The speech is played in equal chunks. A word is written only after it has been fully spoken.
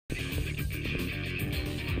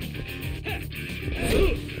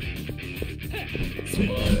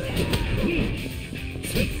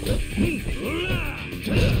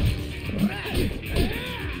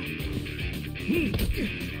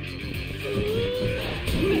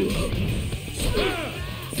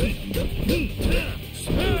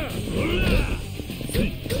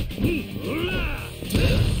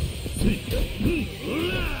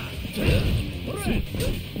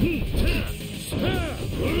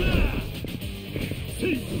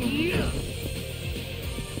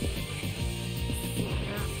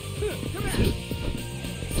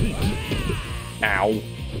Ow.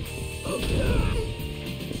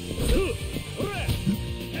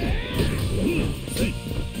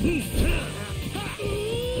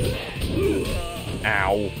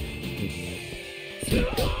 Ow.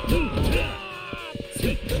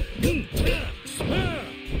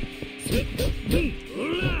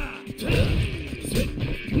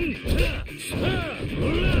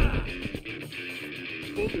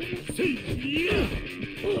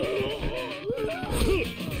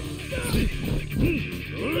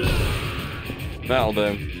 That'll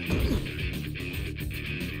do.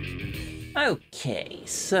 Okay,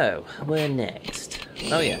 so, where next?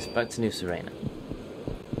 Oh yes, back to New Serena.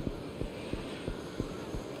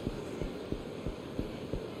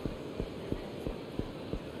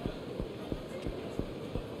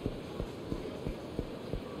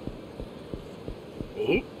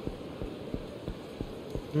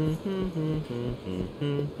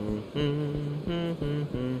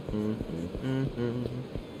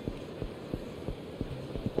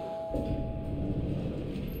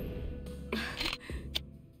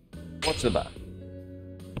 What's the matter?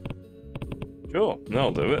 Sure,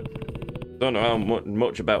 I'll do it. Don't know how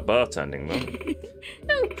much about bartending, though.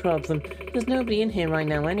 No problem. There's nobody in here right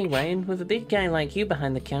now anyway, and with a big guy like you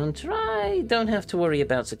behind the counter, I don't have to worry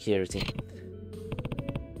about security.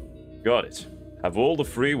 Got it. Have all the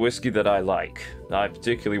free whiskey that I like. I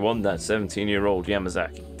particularly want that 17-year-old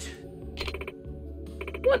Yamazaki.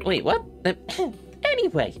 What? Wait, what?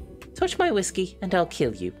 Anyway, touch my whiskey and I'll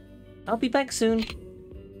kill you. I'll be back soon.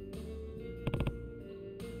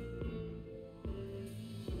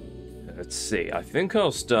 Let's see, I think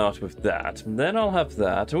I'll start with that, and then I'll have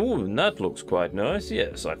that. Oh, and that looks quite nice.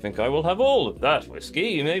 Yes, I think I will have all of that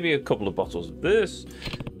whiskey, maybe a couple of bottles of this.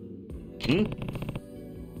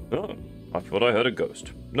 Oh, I thought I heard a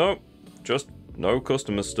ghost. No, just no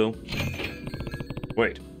customers still.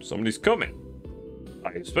 Wait, somebody's coming.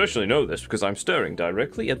 I especially know this because I'm staring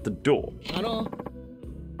directly at the door. Hello?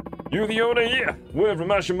 You the owner here? We're from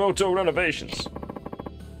Hashimoto Renovations.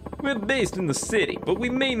 We're based in the city, but we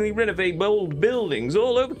mainly renovate old buildings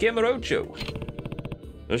all over Kamurocho.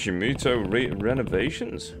 Hashimoto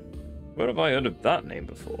Renovations? Where have I heard of that name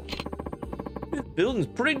before? This building's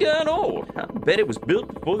pretty darn old. I bet it was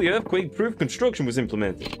built before the earthquake-proof construction was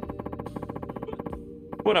implemented.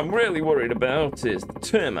 What I'm really worried about is the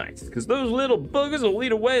termites, because those little buggers will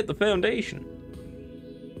eat away at the foundation.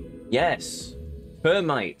 Yes,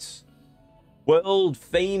 termites. World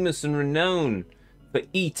famous and renowned for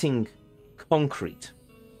eating concrete.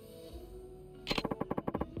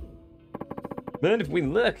 But if we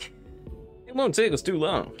look, it won't take us too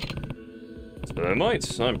long.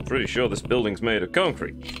 Termites? I'm pretty sure this building's made of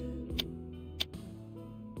concrete.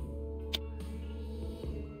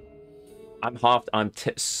 I'm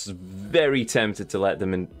very tempted to let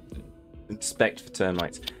them inspect for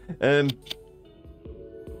termites.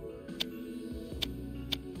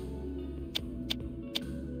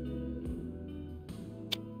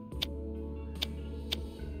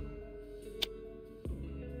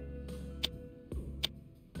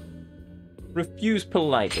 Refuse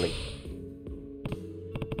politely.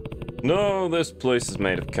 No, this place is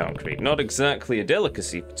made of concrete. Not exactly a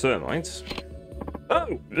delicacy for termites.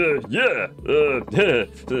 Oh, yeah.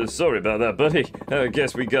 Sorry about that, buddy. I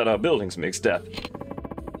guess we got our buildings mixed up.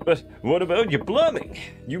 But what about your plumbing?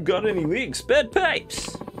 You got any leaks, spare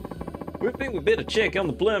pipes? We think we better check on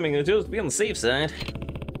the plumbing just to be on the safe side.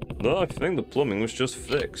 No, I think the plumbing was just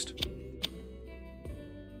fixed.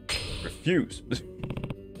 Refuse.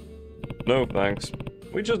 No, thanks.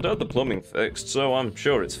 We just had the plumbing fixed, so I'm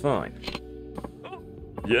sure it's fine. Oh,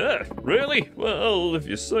 yeah, really? Well, if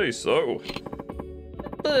you say so.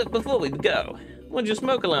 But before we go, what's your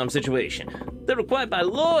smoke alarm situation? They're required by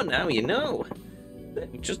law now, you know. They're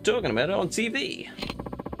just talking about it on TV.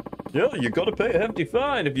 Yeah, you gotta pay a hefty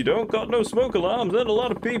fine if you don't got no smoke alarms, and a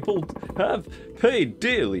lot of people have paid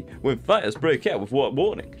dearly when fires break out without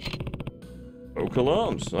warning. Smoke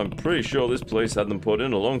alarms. I'm pretty sure this place had them put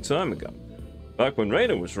in a long time ago. Back when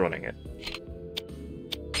Reina was running it.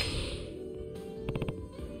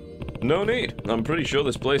 No need. I'm pretty sure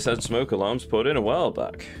this place had smoke alarms put in a while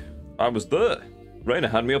back. I was there. Raina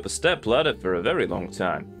had me up a step ladder for a very long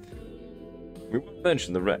time. We won't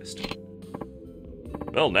mention the rest.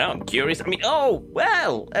 Well, now I'm curious. I mean, oh,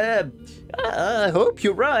 well, I hope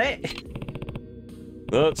you're right.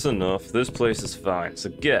 That's enough. This place is fine, so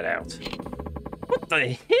get out. What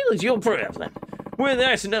the hell is your problem? We're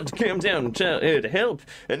nice enough to come down and try to help,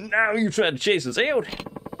 and now you try to chase us out?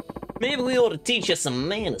 Maybe we ought to teach you some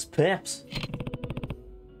manners, perhaps.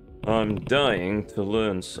 I'm dying to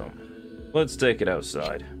learn some. Let's take it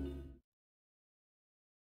outside.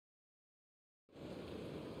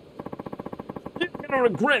 You're gonna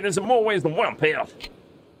regret this in more ways than one, pal.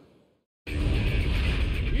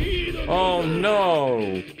 Oh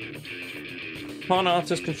no! Con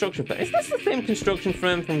Artist construction firm. Is this the same construction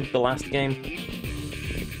firm from the last game?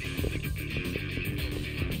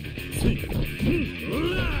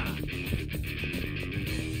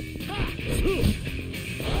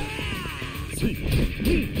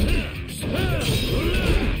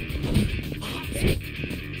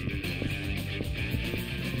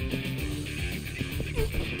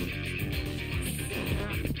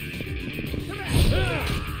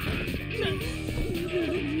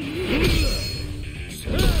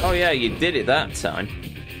 Oh yeah, you did it that time.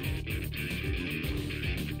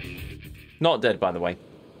 Not dead, by the way.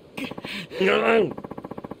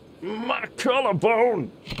 My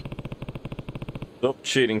collarbone! Stop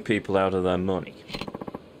cheating people out of their money.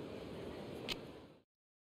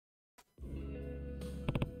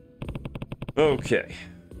 Okay,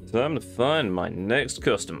 time to find my next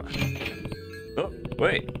customer. Oh,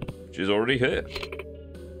 wait, she's already here.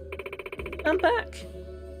 I'm back.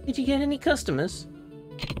 Did you get any customers?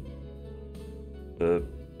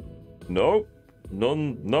 No.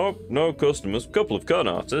 No customers. Couple of con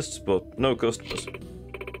artists, but no customers.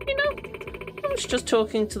 You know, I was just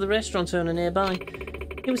talking to the restaurant owner nearby.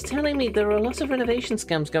 He was telling me there are a lot of renovation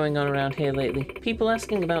scams going on around here lately. People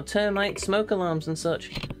asking about termites, smoke alarms and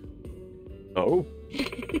such. Oh?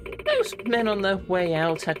 Those men on their way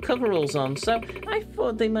out had coveralls on, so I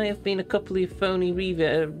thought they may have been a couple of phony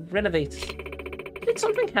renovators. Did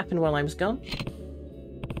something happen while I was gone?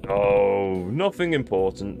 Oh, nothing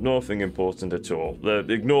important at all.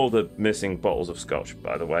 Ignore the missing bottles of scotch,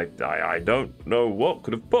 by the way. I don't know what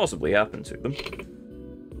could have possibly happened to them.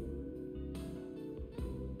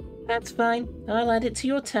 That's fine. I'll add it to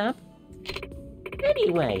your tab.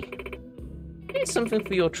 Anyway, here's something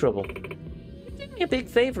for your trouble. You did me a big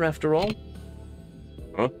favor after all.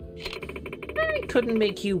 Huh? I couldn't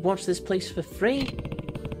make you watch this place for free.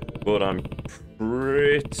 But I'm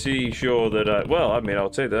pretty sure that I'll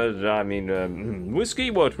take that. Whiskey?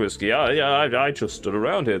 What whiskey? I just stood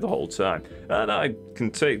around here the whole time. And I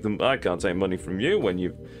can't take money from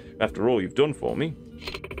you after all you've done for me.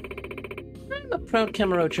 I'm a proud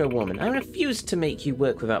Kamurocho woman. I refuse to make you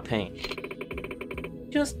work without paying.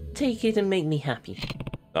 Just take it and make me happy.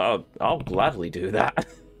 I'll gladly do that.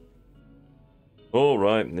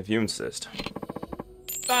 Alright, if you insist.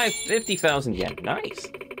 50,000 yen. Nice.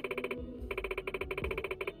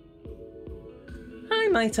 I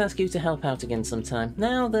might ask you to help out again sometime,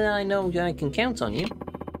 now that I know I can count on you.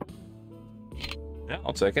 Yeah,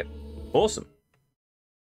 I'll take it. Awesome.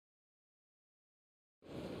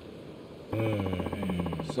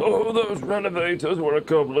 So those renovators were a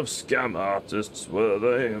couple of scam artists, were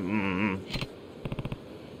they?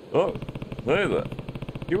 Oh, hey there.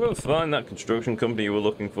 You ever find that construction company you were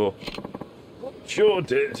looking for? Sure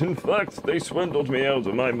did. In fact, they swindled me out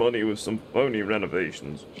of my money with some phony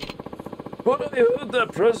renovations. But I heard their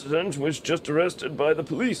president was just arrested by the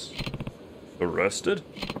police. Arrested?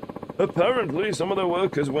 Apparently, some of their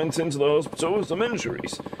workers went into the hospital with some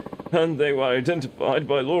injuries, and they were identified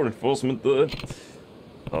by law enforcement there.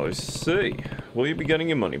 I see. Will you be getting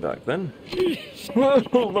your money back then? Well,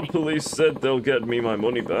 the police said they'll get me my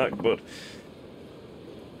money back, but...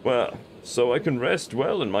 well, so I can rest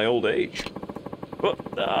well in my old age. But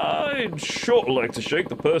I'd sure like to shake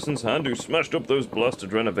the person's hand who smashed up those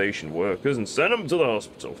blasted renovation workers and sent them to the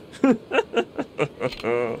hospital.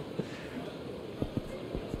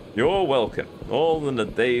 You're welcome. All in a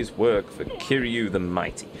day's work for Kiryu the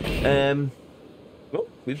Mighty. Well,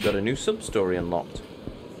 we've got a new sub-story unlocked.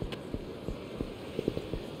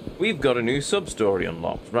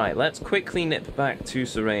 Right, let's quickly nip back to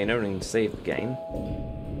Serena and save the game.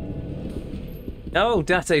 Oh,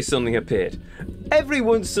 Date suddenly appeared.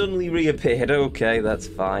 Everyone suddenly reappeared. Okay, that's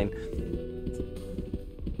fine.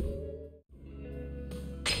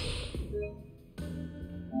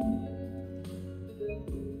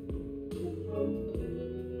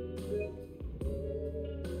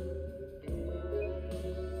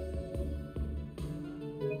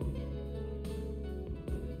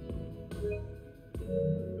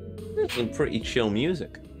 There's some pretty chill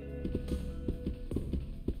music.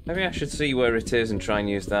 Maybe I should see where it is and try and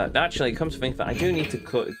use that. Actually, come to think of it, I do need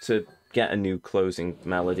to get a new closing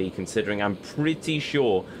melody, considering I'm pretty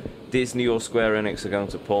sure Disney or Square Enix are going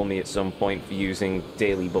to pull me at some point for using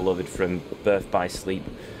Dearly Beloved from Birth by Sleep.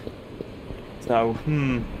 So,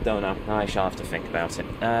 don't know. I shall have to think about it.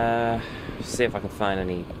 See if I can find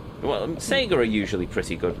any... Well, Sega are usually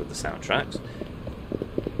pretty good with the soundtracks.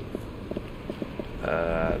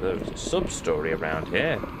 There's a sub-story around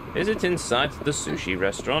here. Is it inside the sushi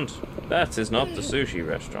restaurant? That is not the sushi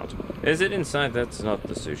restaurant. Is it inside? That's not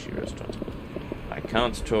the sushi restaurant. I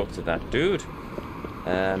can't talk to that dude.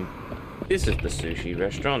 This is the sushi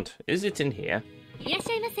restaurant. Is it in here?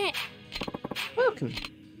 Welcome.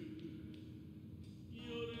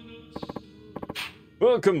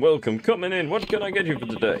 Welcome, welcome. Coming in. What can I get you for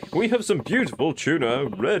today? We have some beautiful tuna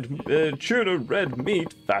red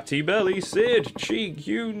meat, fatty belly, seared cheek,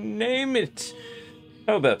 you name it.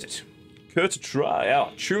 How about it? Care to try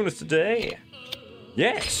our tuna today?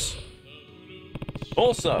 Yes.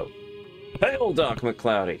 Also, pale dark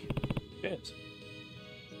McCloudy. Yes.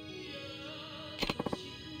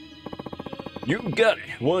 You got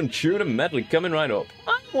it. One tuna medley coming right up.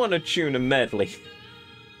 I want a tuna medley.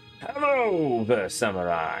 Hello there,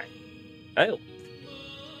 samurai. Ale.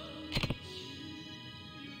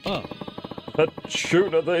 Oh. That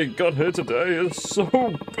tuna they got here today is so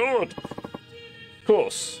good. Of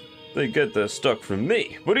course, they get their stock from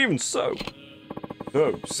me, but even so.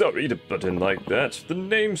 Oh, sorry to butt in like that. The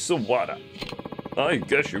name's Sawada. I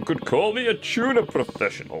guess you could call me a tuna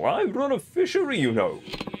professional. I run a fishery, you know.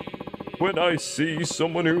 When I see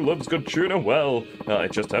someone who loves good tuna, well, I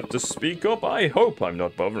just have to speak up. I hope I'm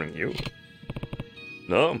not bothering you.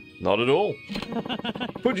 No, not at all.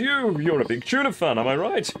 But you're a big tuna fan, am I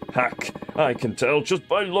right? Heck, I can tell just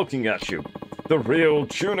by looking at you. The real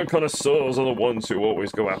tuna connoisseurs are the ones who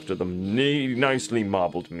always go after the nicely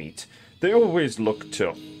marbled meat. They always look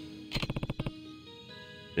tough.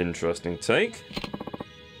 Interesting take.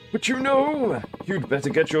 But you know, you'd better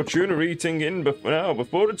get your tuna eating in now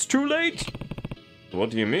before it's too late. What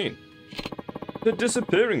do you mean? They're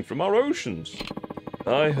disappearing from our oceans.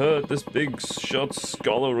 I heard this big shot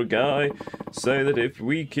scholar guy say that if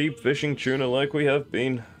we keep fishing tuna like we have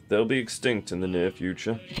been, they'll be extinct in the near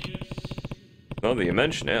future. Now that you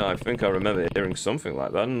mention it, I think I remember hearing something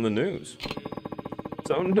like that in the news.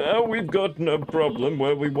 So now we've got no problem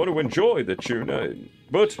where we want to enjoy the tuna,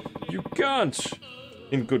 but you can't.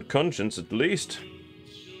 In good conscience, at least.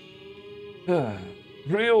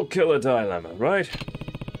 Real killer dilemma, right?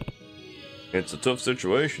 It's a tough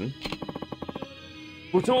situation.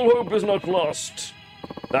 But all hope is not lost.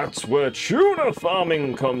 That's where tuna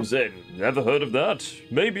farming comes in. Never heard of that?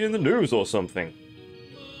 Maybe in the news or something.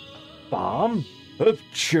 Farm? Of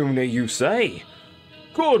tuna, you say?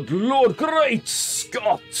 Good Lord, great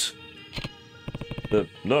Scott!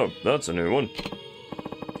 No, that's a new one.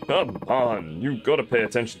 Come on, you've got to pay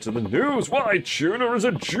attention to the news. Why, tuna is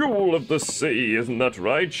a jewel of the sea, isn't that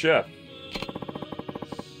right, chef?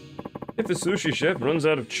 If a sushi chef runs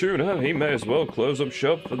out of tuna, he may as well close up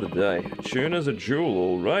shop for the day. Tuna's a jewel,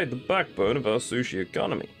 all right, the backbone of our sushi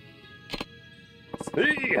economy.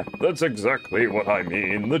 See, that's exactly what I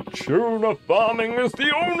mean. The tuna farming is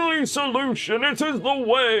the only solution. It is the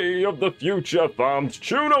way of the future. Farmed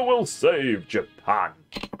tuna will save Japan.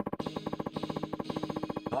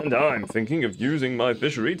 And I'm thinking of using my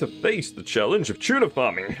fishery to face the challenge of tuna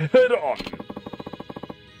farming head on.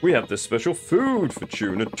 We have this special food for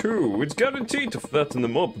tuna too. It's guaranteed to fatten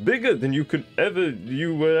them up bigger than you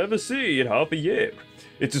will ever see in half a year.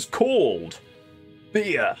 It is called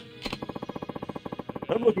beer.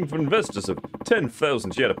 I'm looking for investors of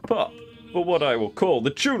 10,000 yen a pop for what I will call the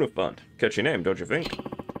tuna fund. Catchy name, don't you think?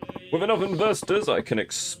 With enough investors, I can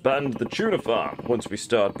expand the tuna farm. Once we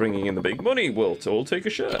start bringing in the big money, we'll all take a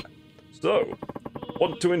share. So,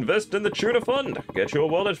 want to invest in the tuna fund? Get your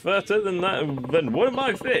wallet fatter than one of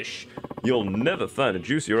my fish. You'll never find a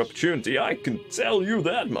juicier opportunity, I can tell you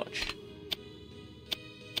that much.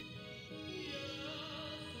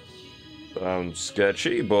 Sounds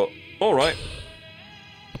sketchy, but alright.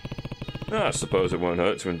 I suppose it won't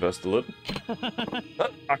hurt to invest a little.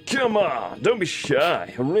 Come on, don't be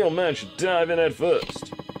shy. A real man should dive in head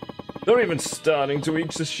first. They're even starting to eat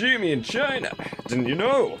sashimi in China. Didn't you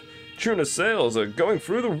know? Tuna sales are going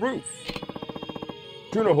through the roof.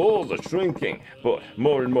 Tuna hauls are shrinking, but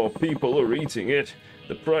more and more people are eating it.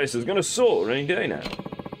 The price is going to soar any day now.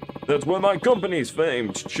 That's where my company's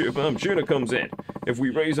famed tuna comes in. If we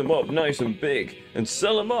raise them up nice and big and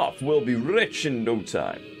sell them off, we'll be rich in no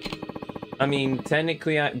time. I mean,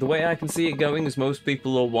 technically, the way I can see it going is most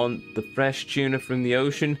people will want the fresh tuna from the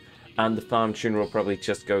ocean, and the farm tuna will probably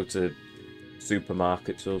just go to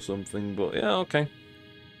supermarkets or something, but yeah, okay.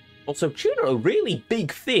 Also, tuna are really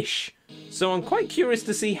big fish, so I'm quite curious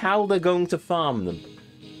to see how they're going to farm them.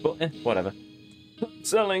 But, whatever.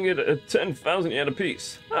 Selling it at 10,000 yen a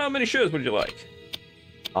piece. How many shirts would you like?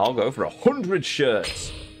 I'll go for 100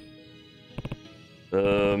 shirts.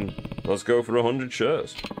 Let's go for 100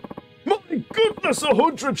 shares. My goodness,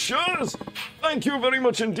 100 shares! Thank you very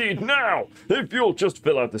much indeed. Now, if you'll just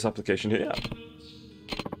fill out this application here.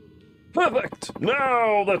 Perfect!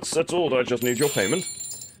 Now that's settled, I just need your payment.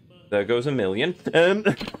 There goes $1 million.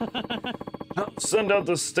 I'll send out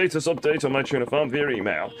the status update on my tuna farm via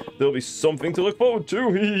email. There'll be something to look forward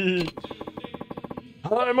to.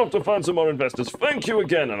 I'm off to find some more investors. Thank you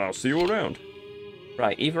again, and I'll see you around.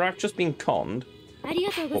 Right, either I've just been conned, or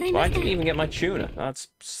I didn't even get my tuna. That's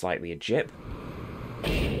slightly a jip.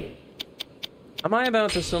 Am I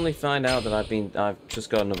about to suddenly find out that I've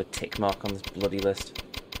just got another tick mark on this bloody list?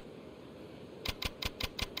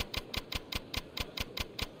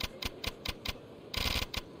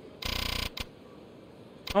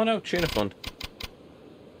 Oh no, tuna fund.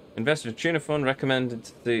 Investor tuna fund recommended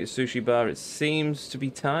to the sushi bar. It seems to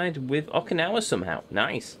be tied with Okinawa somehow.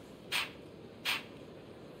 Nice.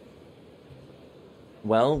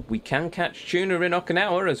 Well, we can catch tuna in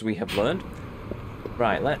Okinawa, as we have learned.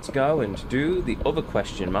 Right, let's go and do the other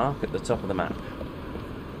question mark at the top of the map.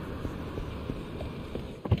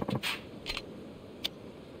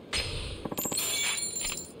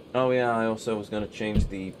 Oh yeah, I also was going to change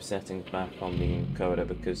the settings back on the encoder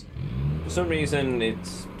because for some reason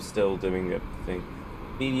it's still doing a thing.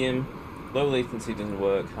 Medium, low latency doesn't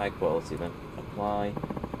work, high quality then. Apply.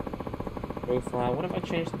 Profile, what if I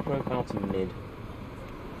change the profile to mid?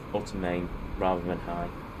 Or to main, rather than high.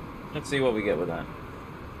 Let's see what we get with that.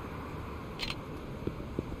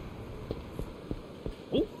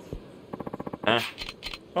 Ooh. Ah.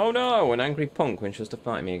 Oh no, an angry punk Winchester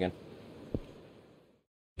fighting me again.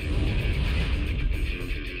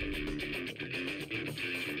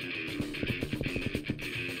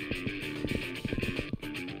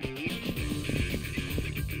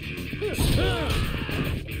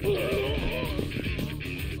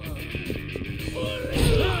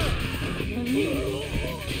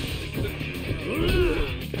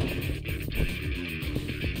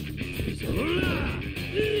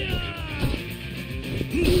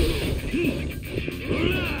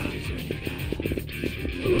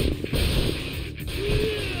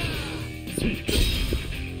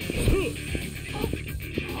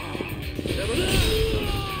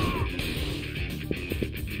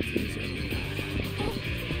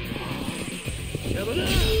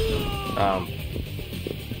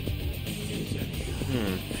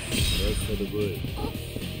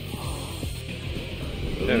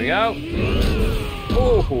 There we go.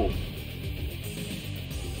 Oh,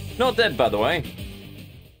 not dead, by the way.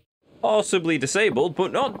 Possibly disabled,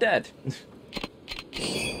 but not dead.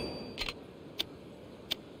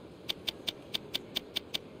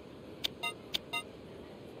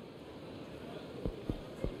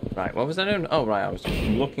 Right, what was I doing? Oh, right, I was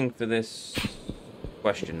looking for this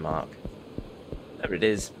question mark. There it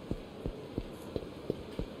is.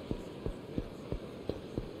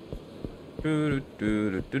 Bum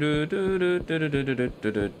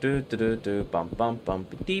bum bum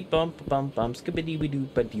dee bum bum bum skibbity we do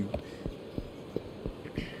ba doo.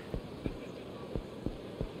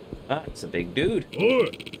 That's a big dude.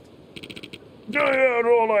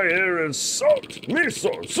 All I hear is salt,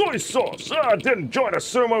 miso, soy sauce. I didn't join a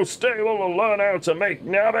sumo stable to learn how to make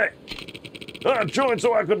nabe. I joined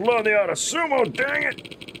so I could learn the art of sumo, dang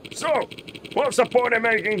it. So, what's the point of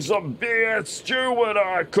making some BS stew when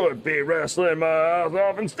I could be wrestling my ass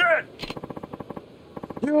off instead?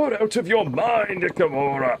 You're out of your mind,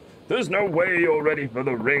 Ikamura. There's no way you're ready for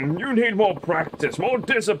the ring. You need more practice, more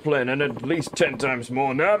discipline, and at least 10 times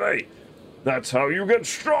more nabe. That's how you get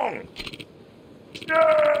strong.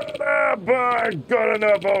 Shut up! I got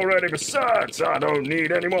enough already. Besides, I don't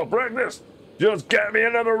need any more practice. Just get me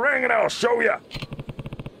another ring and I'll show you.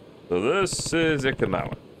 So this is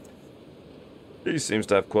Ikamoa. He seems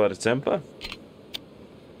to have quite a temper.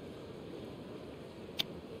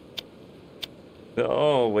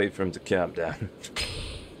 I'll wait for him to calm down.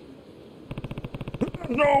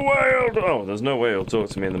 There's no way he'll talk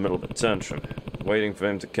to me in the middle of a tantrum. Waiting for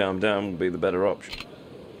him to calm down would be the better option.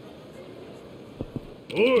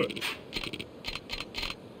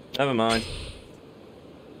 Never mind.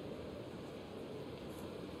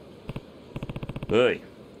 Hey,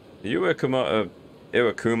 are you Iwakuma?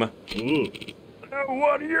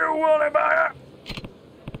 What do you want about it?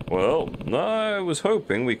 Well, I was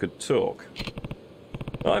hoping we could talk.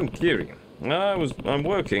 I'm Kiryu. I'm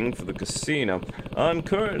working for the casino. I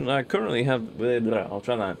currently have. I'll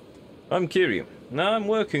try that. I'm Kiryu. Now I'm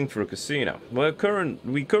working for a casino. We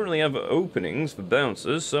currently have openings for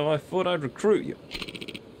bouncers, so I thought I'd recruit you.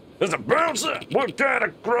 As a bouncer? What kind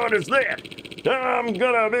of crud is that? I'm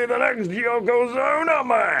gonna be the next Yakuza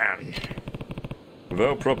man.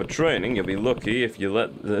 Without proper training, you'll be lucky if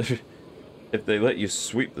if they let you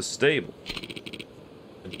sweep the stable.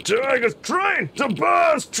 Tigers train! The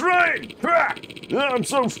boss train! Ha! I'm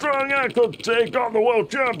so strong I could take on the world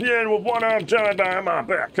champion with one arm tied behind my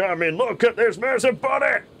back. I mean, look at this massive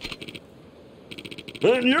body!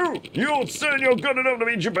 And you said you're good enough to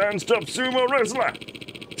be Japan's top sumo wrestler.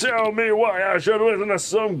 Tell me why I should listen to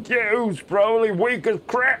some kid who's probably weak as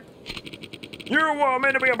crap. You want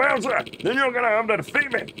me to be a bouncer? Then you're gonna have to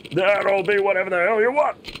defeat me. That'll be whatever the hell you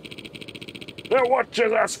want. Now watch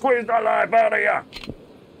as I squeeze the life out of you.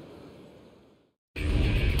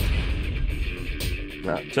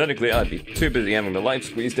 Now, technically, I'd be too busy having the life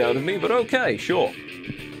squeezed out of me, but okay, sure.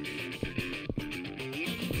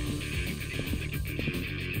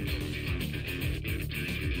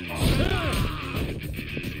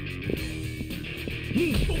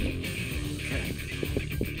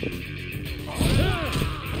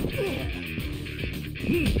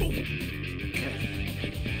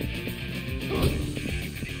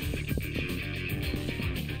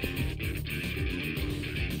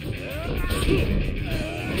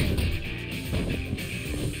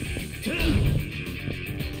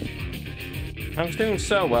 I was doing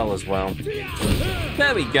so well as well.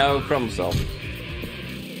 There we go, problem solved.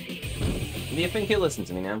 Do you think he'll listen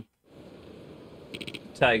to me now?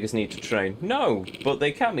 Tigers need to train. No, but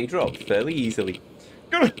they can be dropped fairly easily.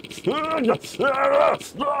 How could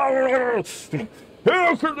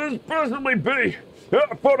this possibly be?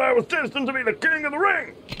 I thought I was destined to be the king of the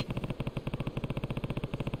ring.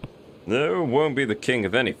 No, won't be the king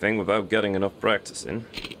of anything without getting enough practice in.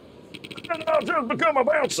 And I'll just become a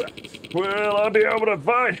bouncer. Well, I'll be able to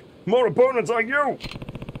fight more opponents like you.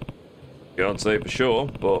 Can't say for sure,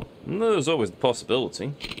 but there's always the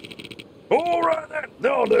possibility. All right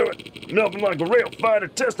then, I'll do it. Nothing like a real fight to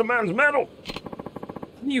test a man's mettle.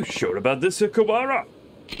 Are you sure about this, Hikawara?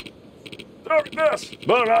 Sorry, boss,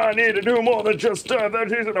 but I need to do more than just stir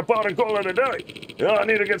veggies in a pot and call it a day. I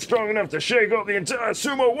need to get strong enough to shake up the entire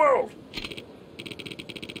sumo world.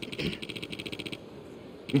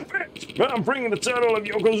 In fact, I'm bringing the title of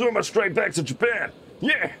Yokozuna straight back to Japan.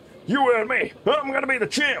 Yeah, you heard me. I'm gonna be the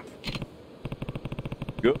champ.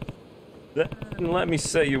 Good. Then let me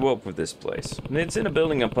set you up with this place. It's in a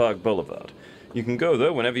building on Park Boulevard. You can go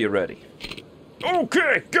there whenever you're ready.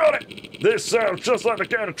 Okay, got it. This sounds just like the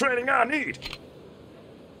kind of training I need.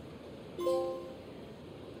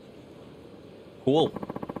 Cool.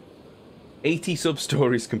 80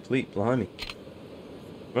 sub-stories complete, blimey.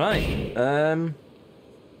 Right,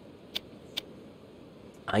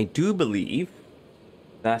 I do believe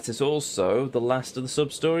that is also the last of the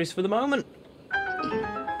sub-stories for the moment.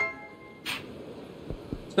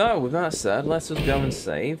 So, with that said, let us go and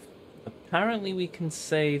save. Apparently we can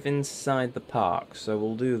save inside the park, so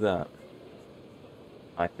we'll do that.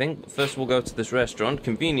 I think first we'll go to this restaurant,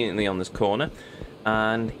 conveniently on this corner,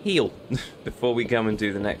 and heal before we go and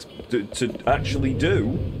do the next... to actually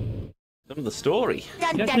do some of the story.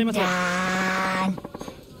 Dun, dun, dun.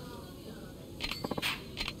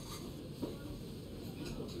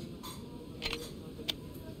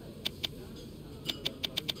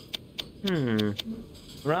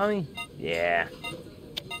 Right? Yeah.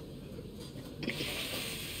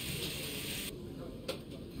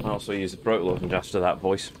 I also use the prologue after that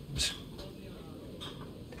voice.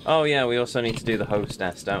 Oh yeah, we also need to do the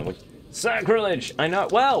hostess, don't we? Sacrilege! I know.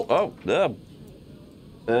 Well,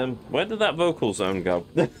 where did that vocal zone go?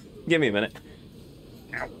 Give me a minute.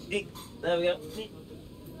 Ow. There we go.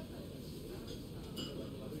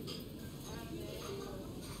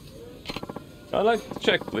 I'd like to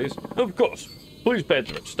check, please. Of course. Please pay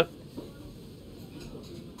the register.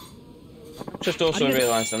 Just also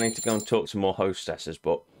realised I need to go and talk to more hostesses,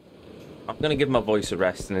 but I'm going to give my voice a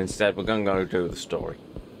rest, and instead we're going to go do the story.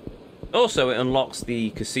 Also, it unlocks the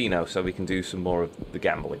casino, so we can do some more of the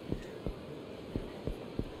gambling.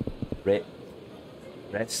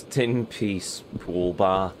 Rest in peace, pool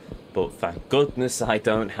bar. But thank goodness I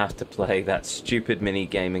don't have to play that stupid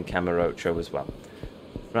mini-game in Kamurocho as well.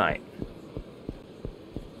 Right.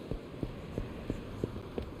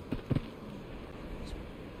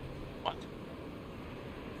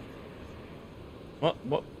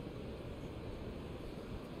 What?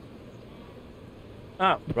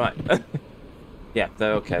 Oh, right. Yeah,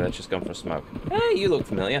 they're okay. They're just going for a smoke. Hey, you look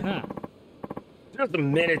familiar. Just a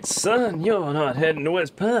minute, son. You're not heading to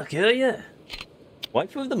West Park, are you?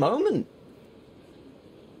 Wife of the moment.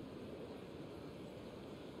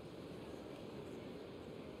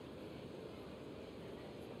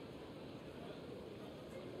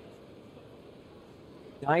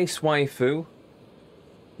 Dice waifu.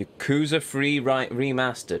 Yakuza free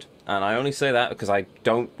remastered. And I only say that because I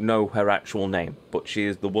don't know her actual name, but she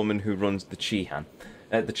is the woman who runs the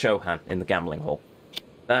the Chohan in the gambling hall.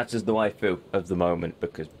 That is the waifu of the moment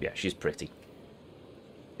because, yeah, she's pretty.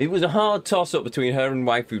 It was a hard toss-up between her and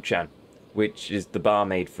Waifu-chan, which is the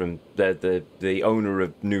barmaid from the owner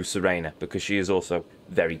of New Serena, because she is also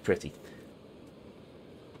very pretty.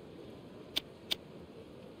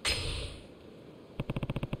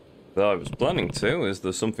 I was planning to. Is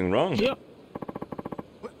there something wrong? Yeah.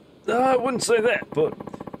 I wouldn't say that, but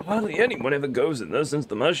hardly anyone ever goes in there since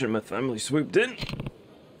the Mashima family swooped in.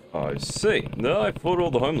 I see. No, I thought all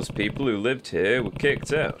the homeless people who lived here were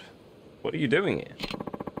kicked out. What are you doing here?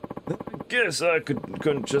 I guess I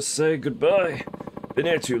couldn't just say goodbye. Been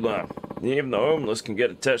here too long. Even the homeless can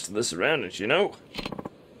get attached to the surroundings, you know?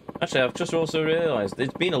 Actually, I've just also realised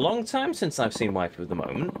it's been a long time since I've seen Waifu of the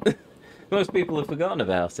Moment. Most people have forgotten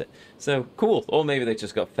about it. So, cool. Or maybe they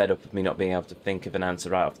just got fed up with me not being able to think of an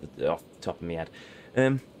answer right off the top of my head.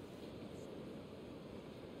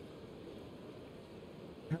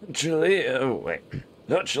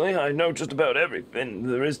 Actually, I know just about everything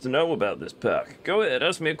there is to know about this park. Go ahead,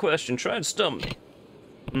 ask me a question, try and stump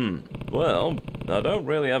me. Well, I don't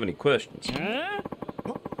really have any questions.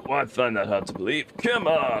 Oh, I find that hard to believe. Come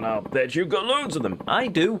on, I'll bet you've got loads of them. I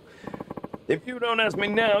do. If you don't ask me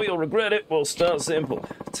now, you'll regret it. We'll start simple.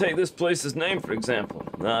 Take this place's name, for example.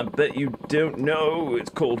 I bet you don't know it's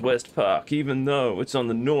called West Park, even though it's on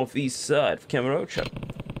the northeast side of Kamurocho.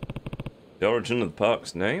 The origin of the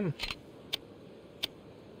park's name?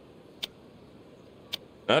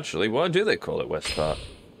 Actually, why do they call it West Park?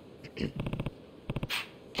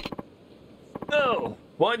 Oh,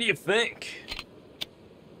 why do you think?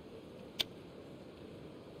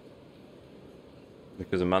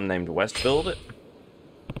 Because a man named West built it?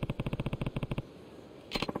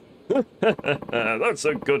 That's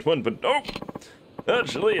a good one, but nope.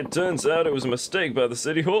 Actually, it turns out it was a mistake by the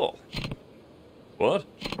City Hall. What?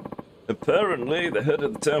 Apparently, the head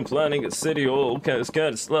of the town planning at City Hall was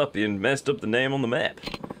kind of sloppy and messed up the name on the map.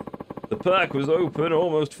 The park was open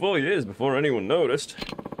almost 4 years before anyone noticed.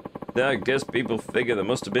 I guess people figure there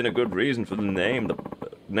must have been a good reason for the name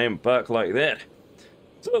a park like that.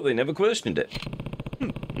 So they never questioned it.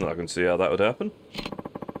 I can see how that would happen.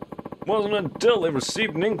 It wasn't until they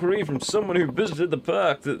received an inquiry from someone who visited the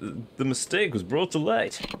park that the mistake was brought to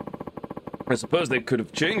light. I suppose they could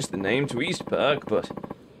have changed the name to East Park, but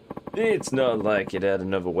it's not like it had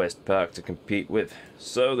another West Park to compete with,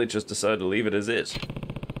 so they just decided to leave it as is.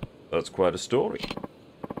 That's quite a story.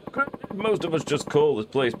 Most of us just call this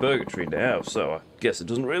place Purgatory now, so I guess it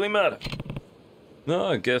doesn't really matter. No,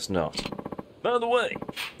 I guess not. By the way,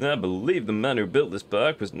 I believe the man who built this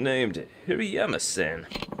park was named Hirayama-san.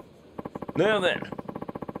 Now then,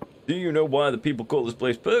 do you know why the people call this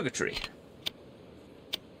place Purgatory?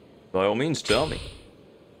 By all means, tell me.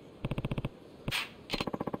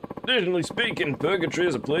 Traditionally speaking, Purgatory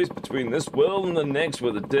is a place between this world and the next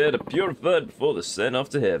where the dead are purified before they're sent off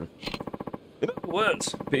to heaven. In other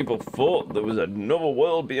words, people thought there was another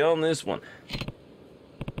world beyond this one.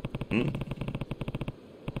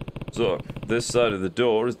 So, this side of the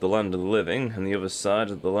door is the land of the living, and the other side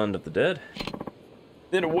is the land of the dead?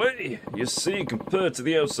 In a way, you see, compared to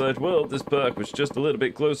the outside world, this park was just a little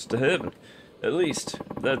bit closer to heaven. At least,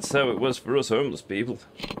 that's how it was for us homeless people.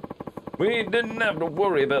 We didn't have to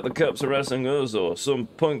worry about the cops harassing us or some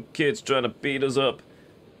punk kids trying to beat us up.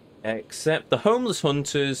 Except the homeless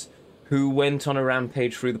hunters who went on a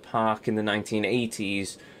rampage through the park in the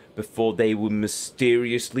 1980s before they were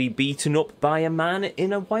mysteriously beaten up by a man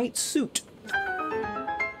in a white suit.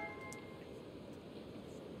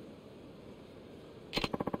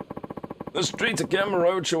 The streets of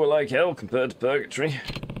Kamurocho are like hell compared to Purgatory.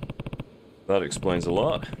 That explains a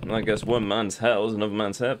lot. I guess one man's hell is another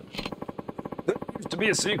man's heaven. There used to be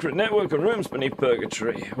a secret network of rooms beneath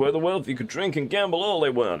Purgatory, where the wealthy could drink and gamble all they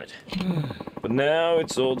wanted. But now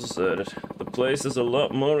it's all deserted. The place has a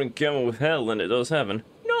lot more in common with hell than it does heaven.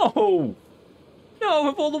 No! No,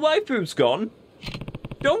 have all the waifus gone?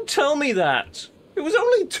 Don't tell me that! It was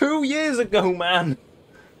only 2 years ago, man!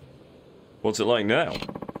 What's it like now?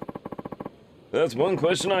 That's one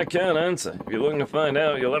question I can't answer. If you're looking to find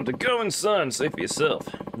out, you'll have to go inside and see for yourself.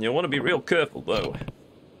 You'll want to be real careful, though.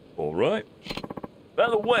 Alright. By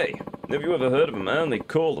the way, have you ever heard of a man they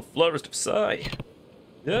call the Florist of Sai?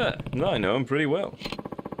 Yeah, I know him pretty well.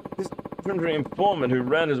 He's a legendary informant who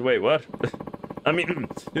ran his... Wait, what? I mean,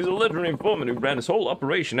 he's a legendary informant who ran his whole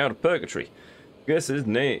operation out of purgatory. Guess his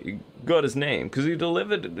name... got his name, because he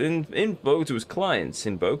delivered info to his clients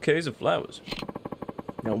in bouquets of flowers.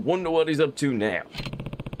 Now, wonder what he's up to now.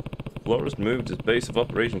 Florist moved his base of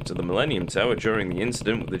operations to the Millennium Tower during the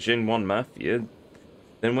incident with the Jinwan Mafia,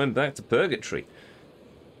 then went back to purgatory.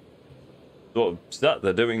 Sort of sat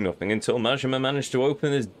there doing nothing until Majima managed to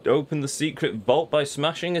open the secret vault by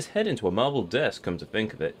smashing his head into a marble desk, come to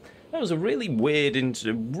think of it. That was a really weird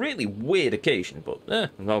occasion,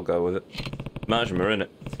 but I'll go with it. Majima in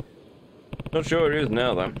it. Not sure where he is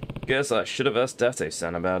now though. Guess I should have asked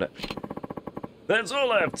Date-san about it. That's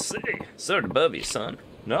all I have to say. Sorry to bother you, son.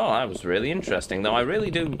 No, that was really interesting, though I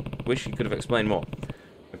really do wish he could have explained more.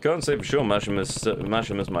 I can't say for sure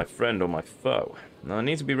Mashima's my friend or my foe. I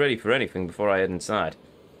need to be ready for anything before I head inside.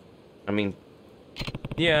 I mean,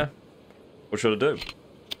 yeah. What should I do?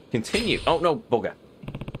 Continue. Oh, no, bugger.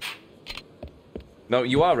 No,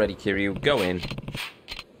 you are ready, Kiryu. Go in.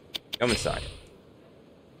 Come inside.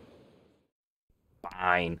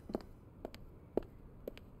 Fine.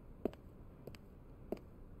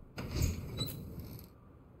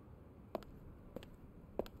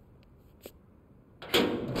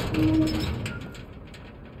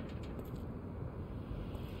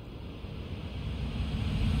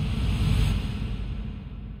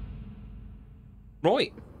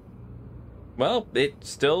 Right. Well, it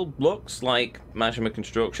still looks like Majima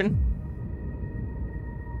construction.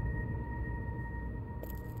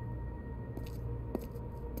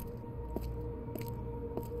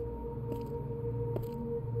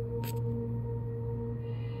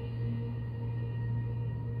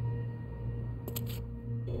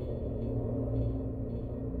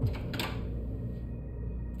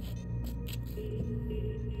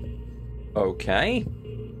 Okay.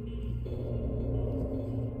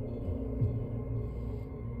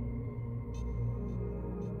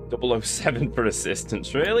 .007 for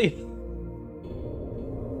assistance, really?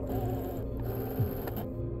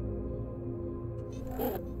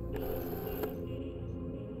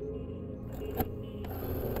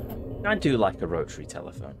 I do like a rotary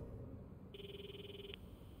telephone.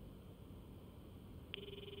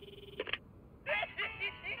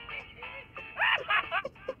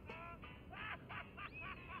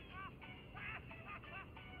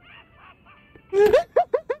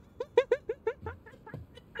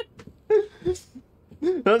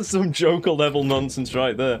 That's some Joker level nonsense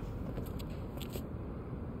right there.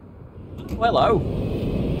 Hello.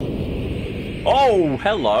 Oh,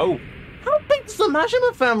 hello. How big's the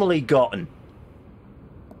Majima family gotten?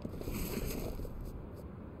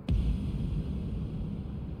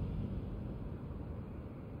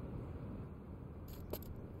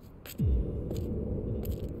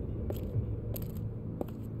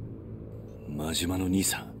 Majima no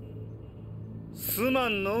Nisa. すま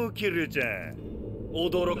んのキリュウちゃん、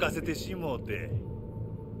驚かせてしもうて。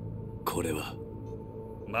これは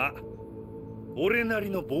ま、俺なり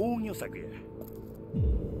の防御策や。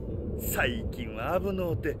最近は危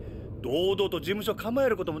のうて堂々と事務所構え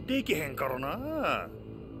ることもできへんからな。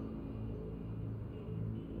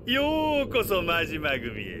ようこそ真島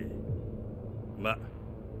組へ。ま、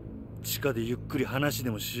地下でゆっくり話で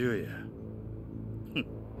もしようや。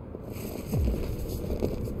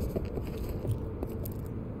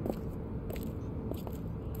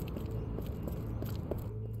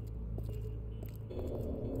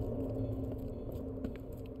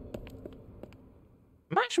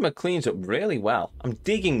Majima cleans up really well. I'm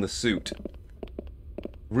digging the suit.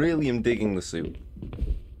 Really am digging the suit.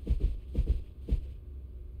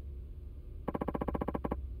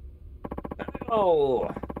 Oh,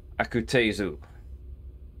 Akutezu.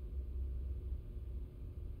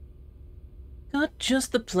 Got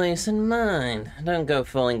just the place in mind. Don't go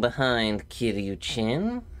falling behind,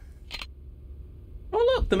 Kiryu-chin.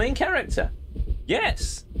 Oh look, the main character.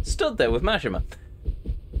 Yes, stood there with Majima.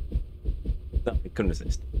 No, I couldn't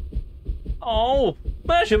resist. Oh,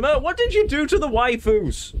 Majima, what did you do to the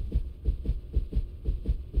waifus?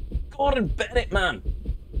 Gordon Bennett, man.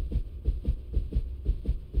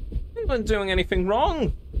 You weren't doing anything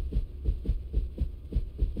wrong.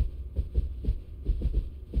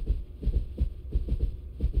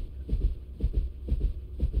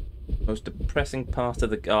 Most depressing part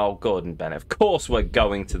of the... Oh, Gordon Bennett. Of course we're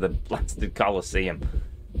going to the blasted Coliseum.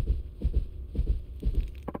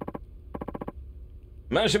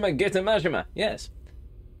 Majima, get a Majima. Yes.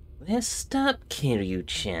 Rest up,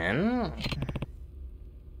 Kiryu-chan.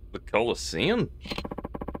 The Coliseum?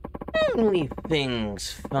 only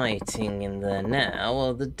things fighting in there now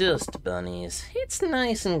are the dust bunnies. It's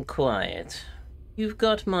nice and quiet. You've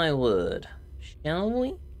got my word. Shall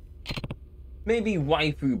we? Maybe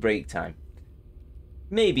waifu break time.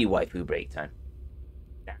 Maybe waifu break time.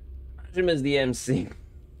 Imagine him as the MC.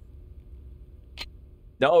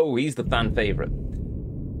 No, he's the fan favorite.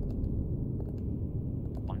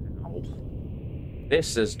 Wow.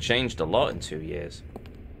 This has changed a lot in 2 years.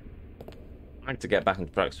 I'd like to get back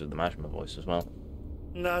into practice with the Majima voice as well.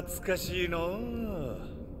 懐かしいの。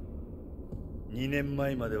2年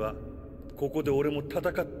前まではここで俺も戦っ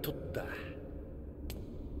とった。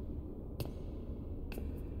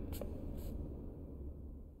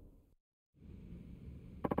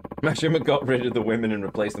Majima got rid of the women and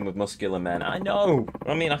replaced them with muscular men. I know.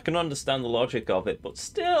 I mean, I can understand the logic of it, but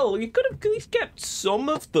still, you could have at least kept some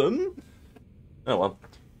of them. Oh well.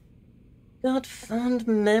 Got fond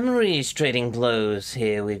memories trading blows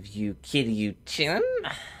here with you, Kiryu-chan.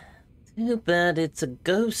 Too bad it's a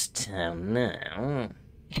ghost town now.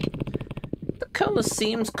 The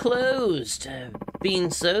Colosseum's closed. Been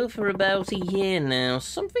so for about a year now.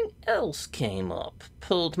 Something else came up,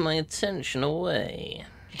 pulled my attention away.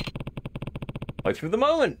 Right through the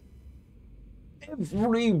moment.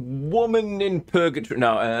 Every woman in purgatory.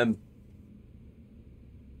 No,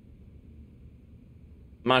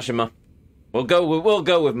 Majima. We'll go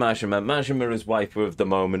with Majima. Majima is waifu of the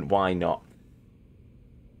moment. Why not?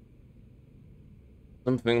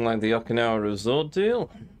 Something like the Okinawa resort deal.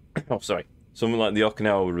 Oh, sorry. Something like the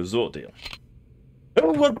Okinawa resort deal.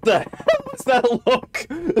 Oh, what the hell was that look?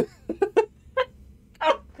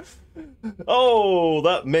 Oh,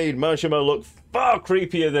 that made Majima look far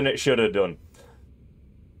creepier than it should have done.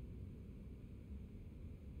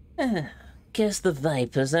 Guess the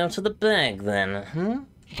Viper's out of the bag then, hmm?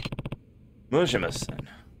 Majima-san,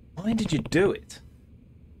 why did you do it?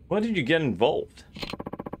 Why did you get involved?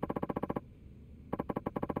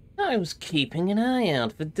 I was keeping an eye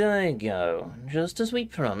out for Daigo, just as we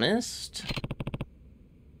promised.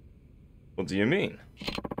 What do you mean?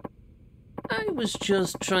 I was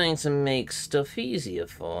just trying to make stuff easier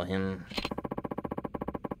for him.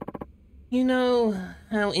 You know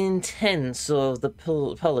how intense all of the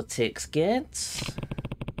politics gets?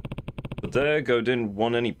 But Daigo didn't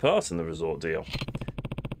want any part in the resort deal.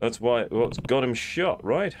 That's what's got him shot,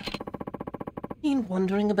 right? Been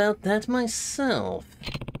wondering about that myself.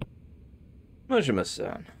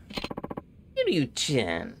 Majima-san.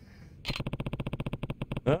 Kiryu-chan.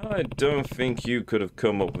 I don't think you could have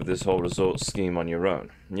come up with this whole resort scheme on your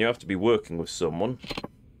own. You have to be working with someone.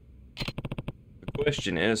 The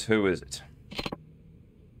question is, who is it?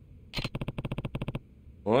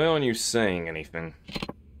 Why aren't you saying anything?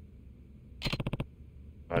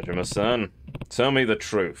 Majima-san, tell me the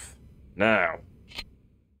truth. Now.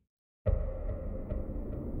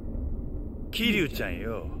 Kiryu-chan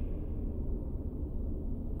よ。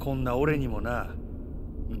こんな俺にもな、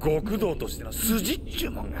極道としての筋っちゅ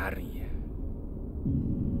うもんがあるんや。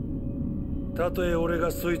たとえ俺が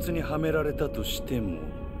そいつにはめられたとしても、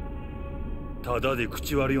ただで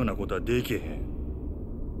口割るようなことはできへん。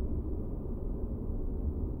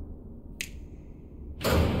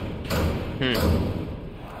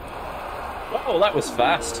Oh, that was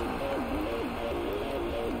fast.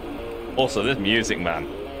 Also, this music, man.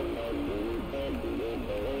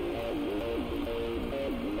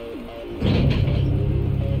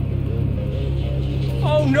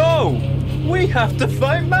 Oh no! We have to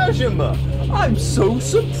fight Majima! I'm so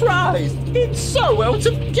surprised! It's so out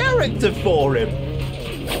of character for him!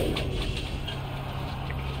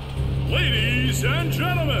 Ladies and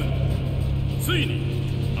gentlemen! つい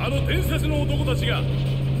にあの伝説の男たちが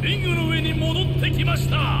リングの上に戻ってきまし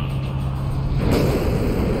た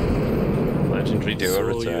Legendary duo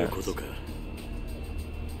returns.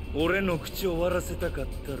 俺の口を割らせたかっ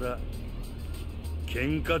たら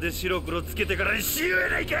喧嘩で白黒つけてからにしようや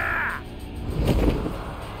ないか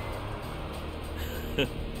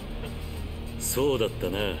そうだった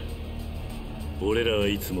な。俺らは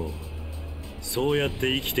いつもそうやっ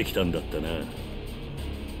て生きてきたんだったな。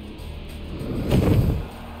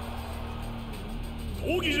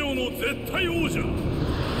闘技場の絶対王者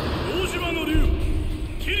堂島の竜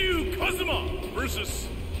桐生一馬 vs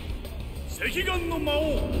赤眼の魔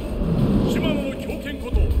王島野の狂犬こ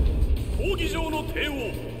と闘技場の帝王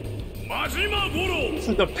真島五郎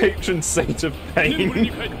The patron saint of 2年ぶり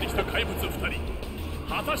に pain. 帰ってきた怪物2人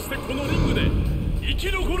果たしてこのリングで生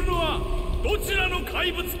き残るのはどちらの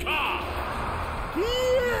怪物か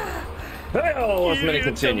Oh, let's let it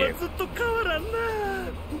continue. ずっと変わらんな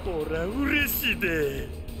ほら嬉しいで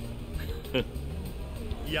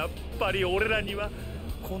やっぱり俺らには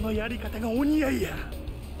このやり方がお似合いや。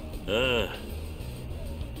ああ、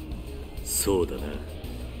そうだな。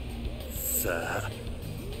さあ、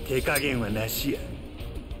手加減はなしや。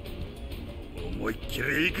思いっき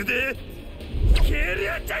り行くで。ケリ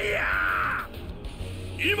アちゃんや。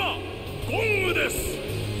今ゴングです。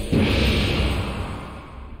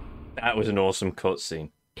 That was an awesome cutscene.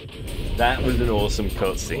 That was an awesome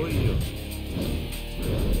cutscene.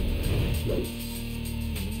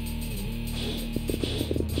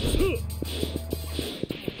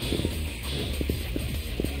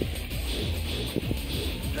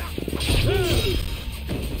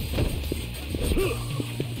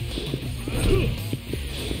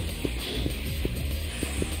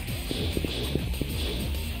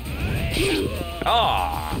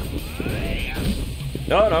 Ah!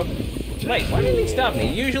 No, no. Wait, why didn't he stab me?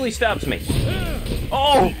 He usually stabs me.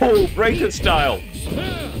 Oh, breaker style.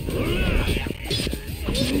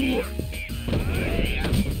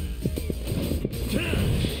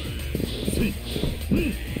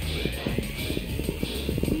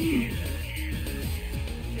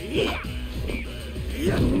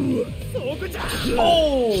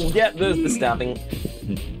 Oh, yeah, there's the stabbing.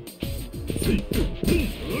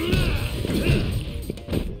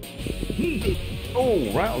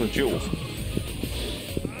 Oh, right on the jewels.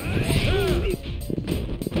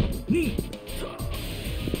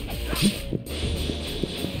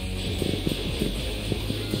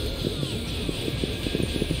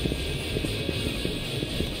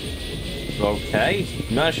 Okay,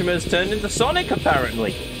 Mashima's turned into Sonic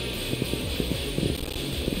apparently.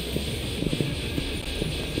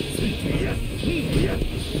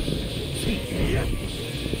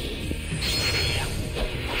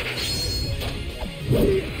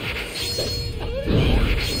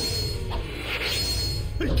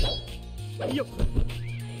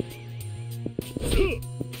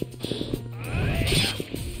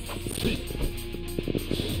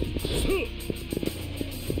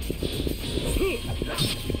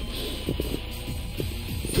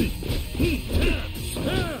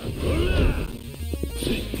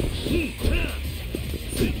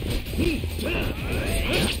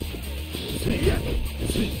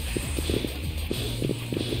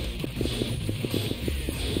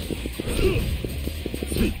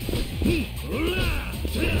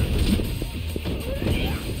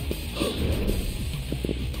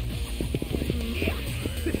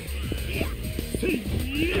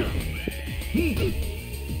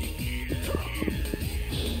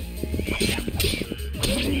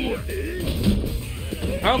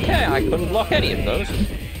 Okay, I couldn't block any of those.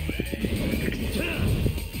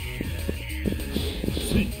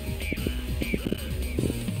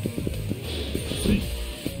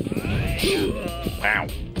 Ow.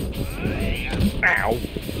 Ow.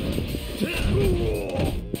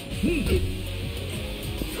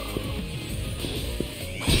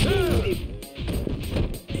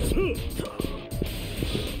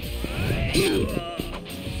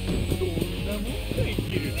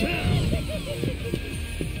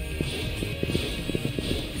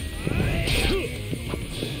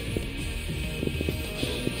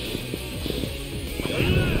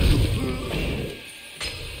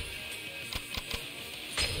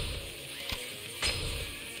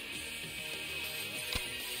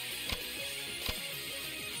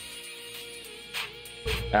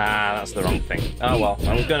 Ah, that's the wrong thing. Oh well,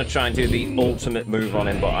 I was going to try and do the ultimate move on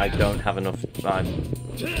him, but I don't have enough. I'll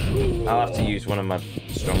have to use one of my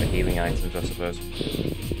stronger healing items, I suppose.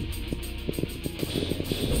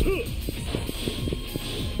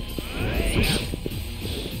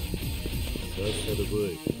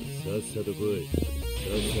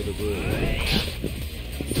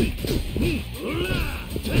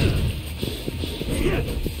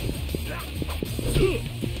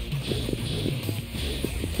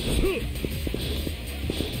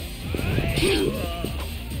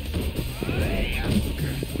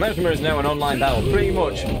 Mesmer is now an online battle, pretty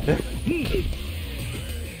much.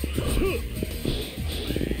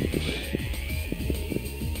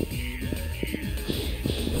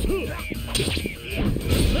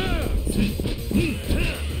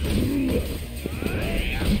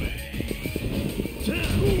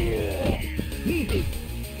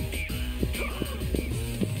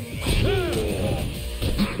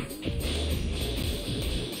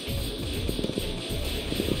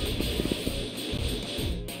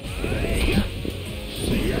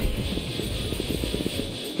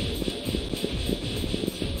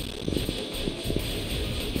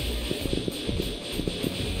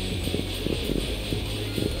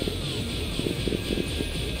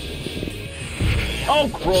 Oh,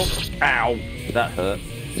 crook! Ow! That hurt.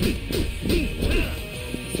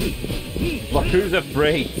 Yakuza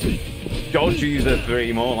 3. Yakuza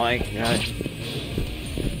 3, more like. Yeah.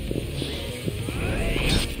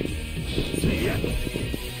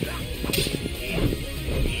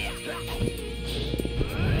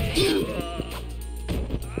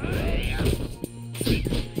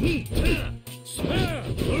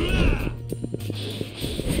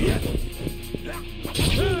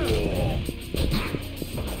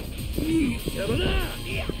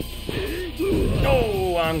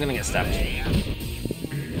 Oh, I'm gonna get stabbed.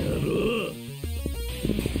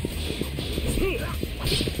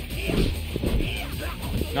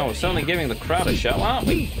 No, we're certainly giving the crowd a show, aren't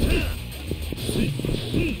we?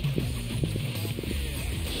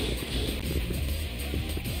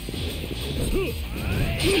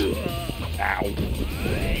 Ow.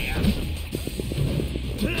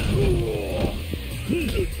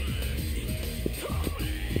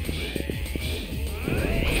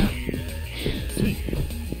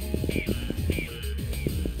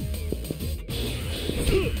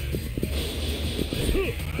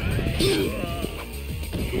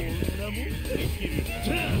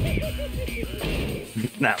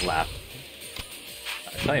 That laugh.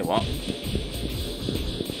 I tell you what.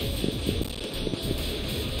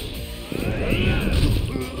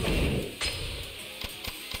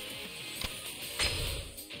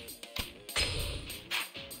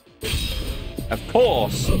 Of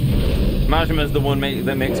course, Majima's the one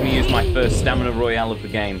that makes me use my first stamina royale of the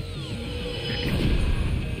game.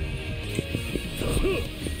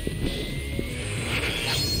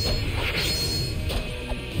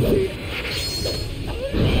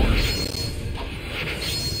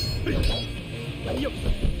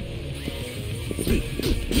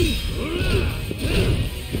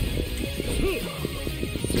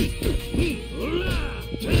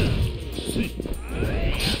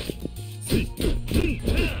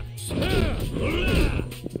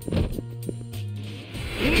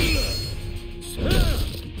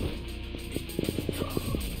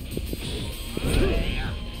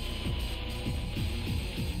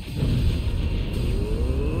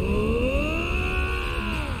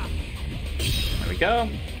 Go.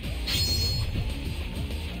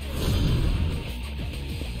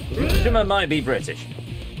 Majima might be British.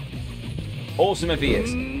 Awesome if he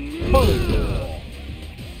is. Boom.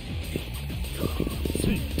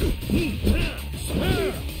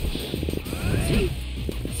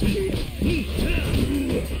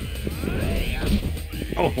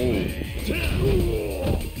 Oh.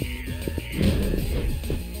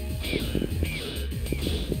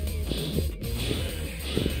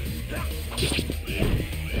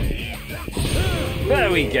 There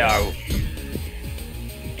we go.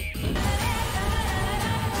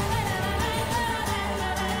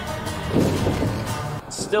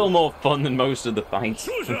 Still more fun than most of the fights.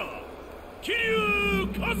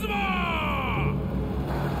 Kiryu Kazuma!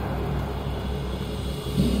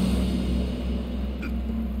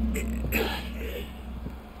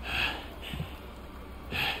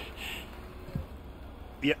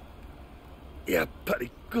やっぱり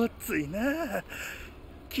ごっついな、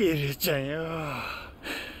キリちゃんよ。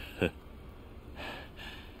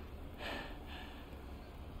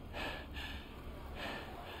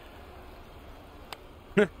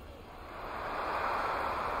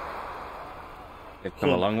They've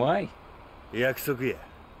come a long way. 約束や。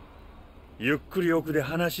ゆっくり奥で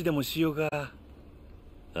話でもしようか。あ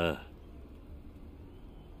あ。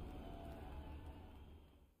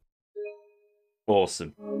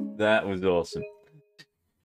Awesome. That was awesome.